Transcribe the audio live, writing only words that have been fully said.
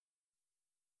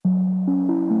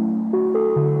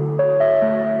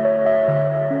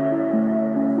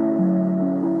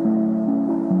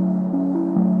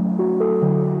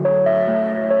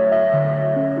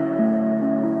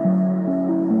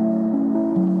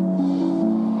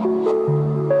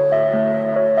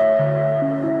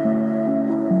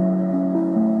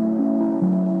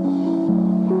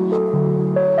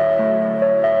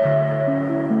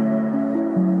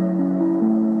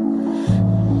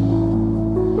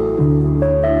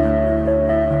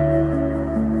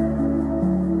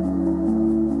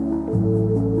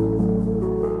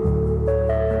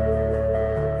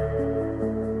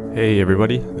Hey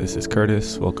everybody, this is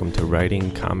Curtis. Welcome to Writing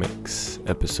Comics,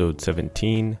 episode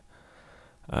 17.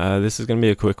 This is going to be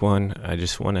a quick one. I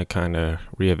just want to kind of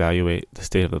reevaluate the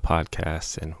state of the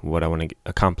podcast and what I want to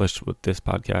accomplish with this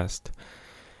podcast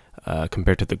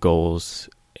compared to the goals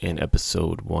in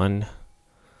episode 1.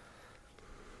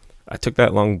 I took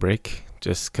that long break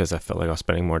just because I felt like I was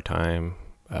spending more time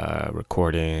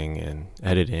recording and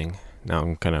editing. Now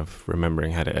I'm kind of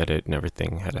remembering how to edit and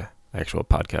everything, how to actual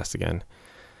podcast again.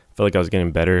 I feel like I was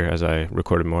getting better as I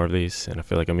recorded more of these, and I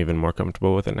feel like I'm even more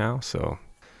comfortable with it now, so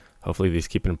hopefully these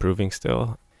keep improving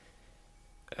still.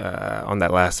 On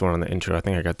that last one on the intro, I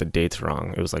think I got the dates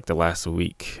wrong. It was like the last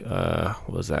week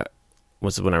was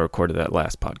when I recorded that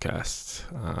last podcast.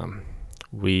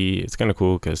 It's kind of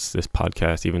cool because this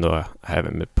podcast, even though I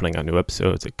haven't been putting out new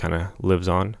episodes, it kind of lives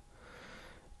on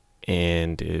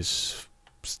and is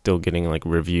still getting like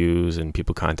reviews and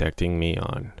people contacting me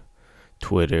on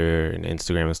Twitter and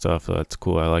Instagram and stuff, so that's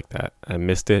cool. I like that. I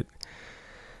missed it.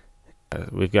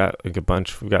 We've got like a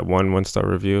bunch. We've got one star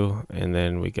review, and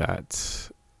then we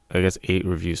got, I guess, 8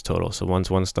 reviews total. So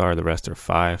one's 1 star, the rest are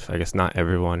 5. I guess not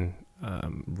everyone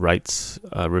writes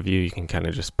a review. You can kind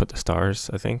of just put the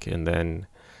stars, I think, and then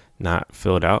not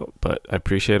fill it out. But I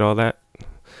appreciate all that.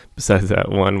 Besides that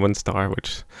one star,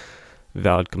 which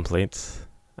valid complaints.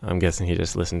 I'm guessing he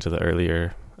just listened to the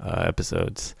earlier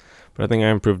episodes. But I think I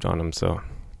improved on them, so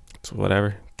it's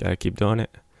whatever. Gotta keep doing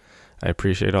it. I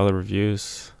appreciate all the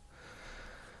reviews.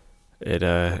 It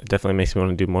definitely makes me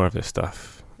want to do more of this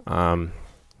stuff.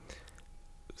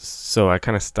 So I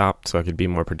kind of stopped so I could be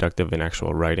more productive in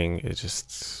actual writing. It's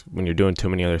just when you're doing too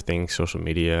many other things, social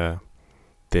media,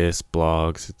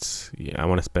 blogs, I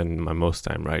want to spend my most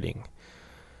time writing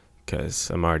because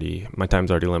my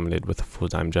time's already limited with a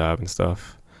full-time job and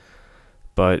stuff.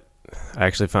 But I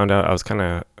actually found out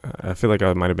I feel like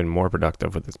I might have been more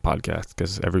productive with this podcast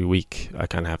because every week I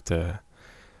kind of have to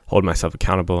hold myself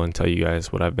accountable and tell you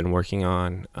guys what I've been working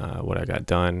on, what I got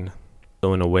done.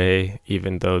 So in a way,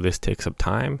 even though this takes up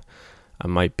time, I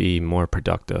might be more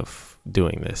productive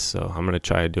doing this. So I'm going to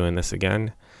try doing this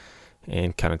again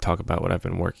and kind of talk about what I've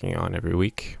been working on every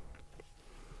week.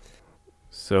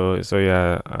 So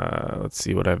yeah, let's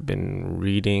see what I've been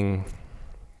reading.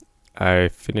 I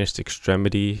finished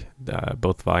Extremity,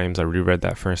 both volumes. I reread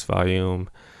that first volume,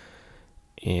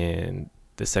 and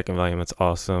the second volume. It's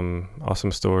awesome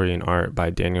story and art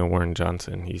by Daniel Warren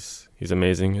Johnson. He's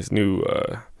amazing. His new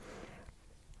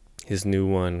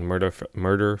one,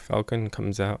 Murder Falcon,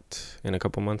 comes out in a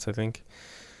couple months, I think,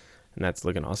 and that's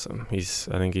looking awesome. I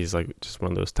think he's like just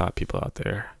one of those top people out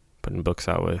there putting books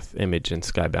out with Image and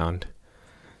Skybound.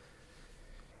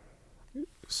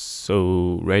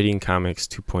 So, Writing Comics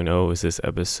 2.0 is this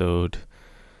episode.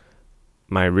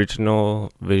 My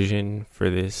original vision for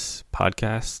this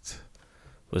podcast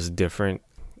was different.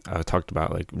 I talked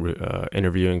about like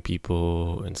interviewing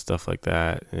people and stuff like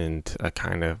that, and I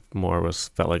kind of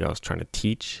felt like I was trying to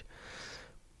teach.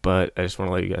 But I just want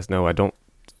to let you guys know I don't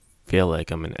feel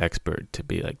like I'm an expert to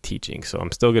be like teaching, so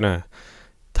I'm still gonna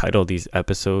title these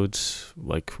episodes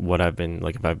like what I've been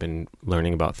like. If I've been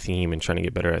learning about theme and trying to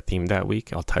get better at theme that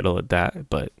week, I'll title it that.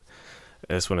 But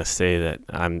I just want to say that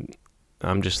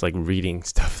I'm just like reading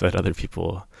stuff that other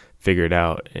people figured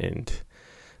out, and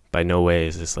by no way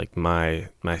is this like my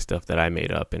stuff that I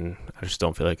made up, and I just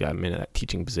don't feel like I'm in that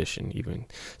teaching position. Even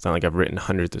it's not like I've written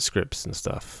hundreds of scripts and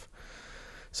stuff.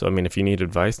 So I mean, if you need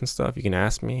advice and stuff, you can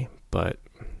ask me, but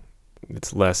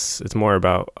it's more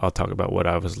about, I'll talk about what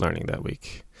I was learning that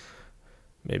week.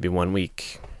 Maybe 1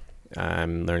 week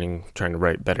I'm trying to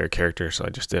write better characters, so I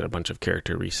just did a bunch of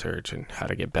character research and how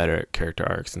to get better at character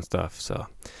arcs and stuff. So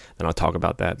then I'll talk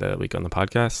about that week on the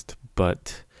podcast.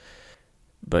 But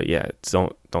yeah,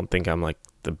 don't think I'm like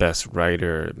the best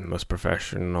writer, most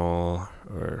professional,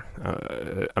 or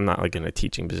I'm not like in a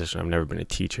teaching position. I've never been a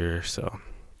teacher, so.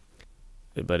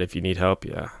 But if you need help,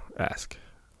 yeah, ask.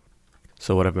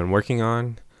 So what I've been working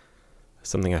on,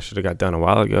 something I should have got done a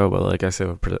while ago, but like I said,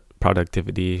 with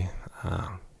productivity,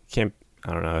 I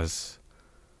don't know, as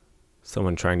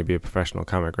someone trying to be a professional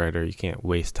comic writer, you can't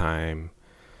waste time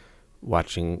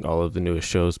watching all of the newest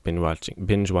shows,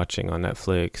 binge watching on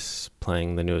Netflix,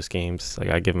 playing the newest games. Like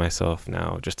I give myself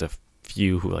now just a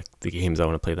few like the games I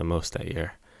want to play the most that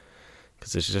year,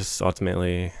 because it's just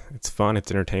ultimately, it's fun,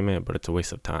 it's entertainment, but it's a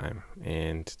waste of time,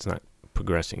 and it's not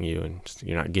progressing you, and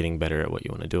you're not getting better at what you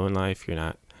want to do in life. You're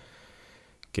not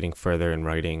getting further in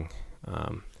writing.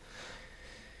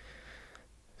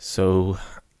 So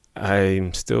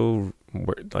I'm still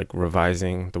like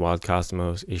revising the Wild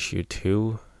Cosmos issue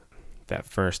 2. That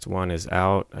first one is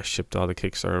out. I shipped all the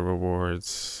Kickstarter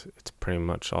rewards. It's pretty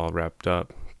much all wrapped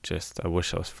up. I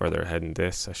wish I was further ahead in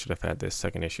this. I should have had this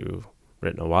second issue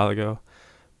written a while ago,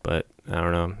 but I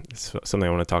don't know. It's something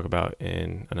I want to talk about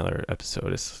in another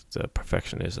episode. Is the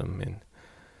perfectionism, and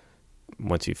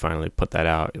once you finally put that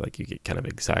out, like, you get kind of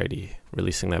anxiety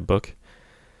releasing that book.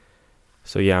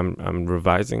 So yeah, I'm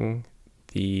revising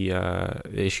the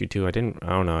issue 2. I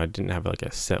didn't have like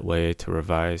a set way to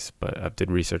revise, but I did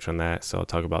research on that, so I'll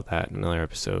talk about that in another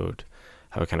episode,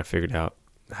 how I kind of figured out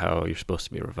how you're supposed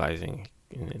to be revising.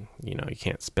 And you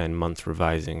can't spend months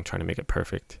revising trying to make it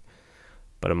perfect.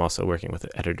 But I'm also working with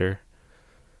an editor,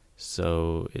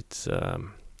 so it's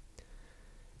I'm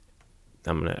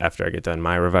gonna, after I get done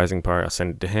my revising part, I'll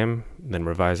send it to him, then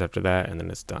revise after that, and then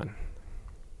it's done.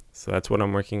 So that's what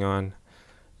I'm working on.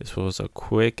 This was a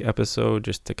quick episode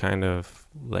just to kind of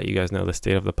let you guys know the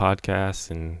state of the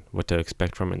podcast and what to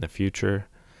expect from it in the future.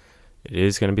 It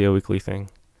is going to be a weekly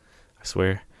thing, I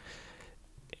swear.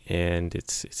 And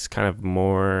it's kind of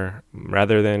more,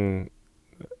 rather than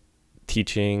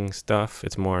teaching stuff,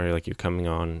 it's more like you're coming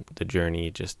on the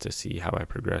journey just to see how I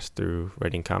progress through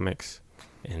writing comics.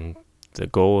 And the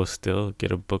goal is still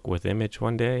get a book with Image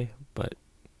one day, but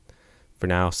for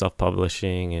now,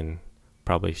 self-publishing, and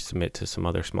probably submit to some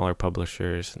other smaller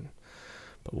publishers.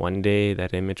 But one day,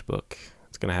 that Image book,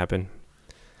 it's going to happen.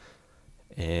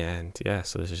 And yeah,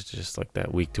 so this is just like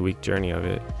that week-to-week journey of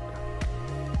it.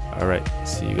 All right,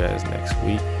 see you guys next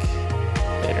week.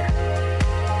 Later.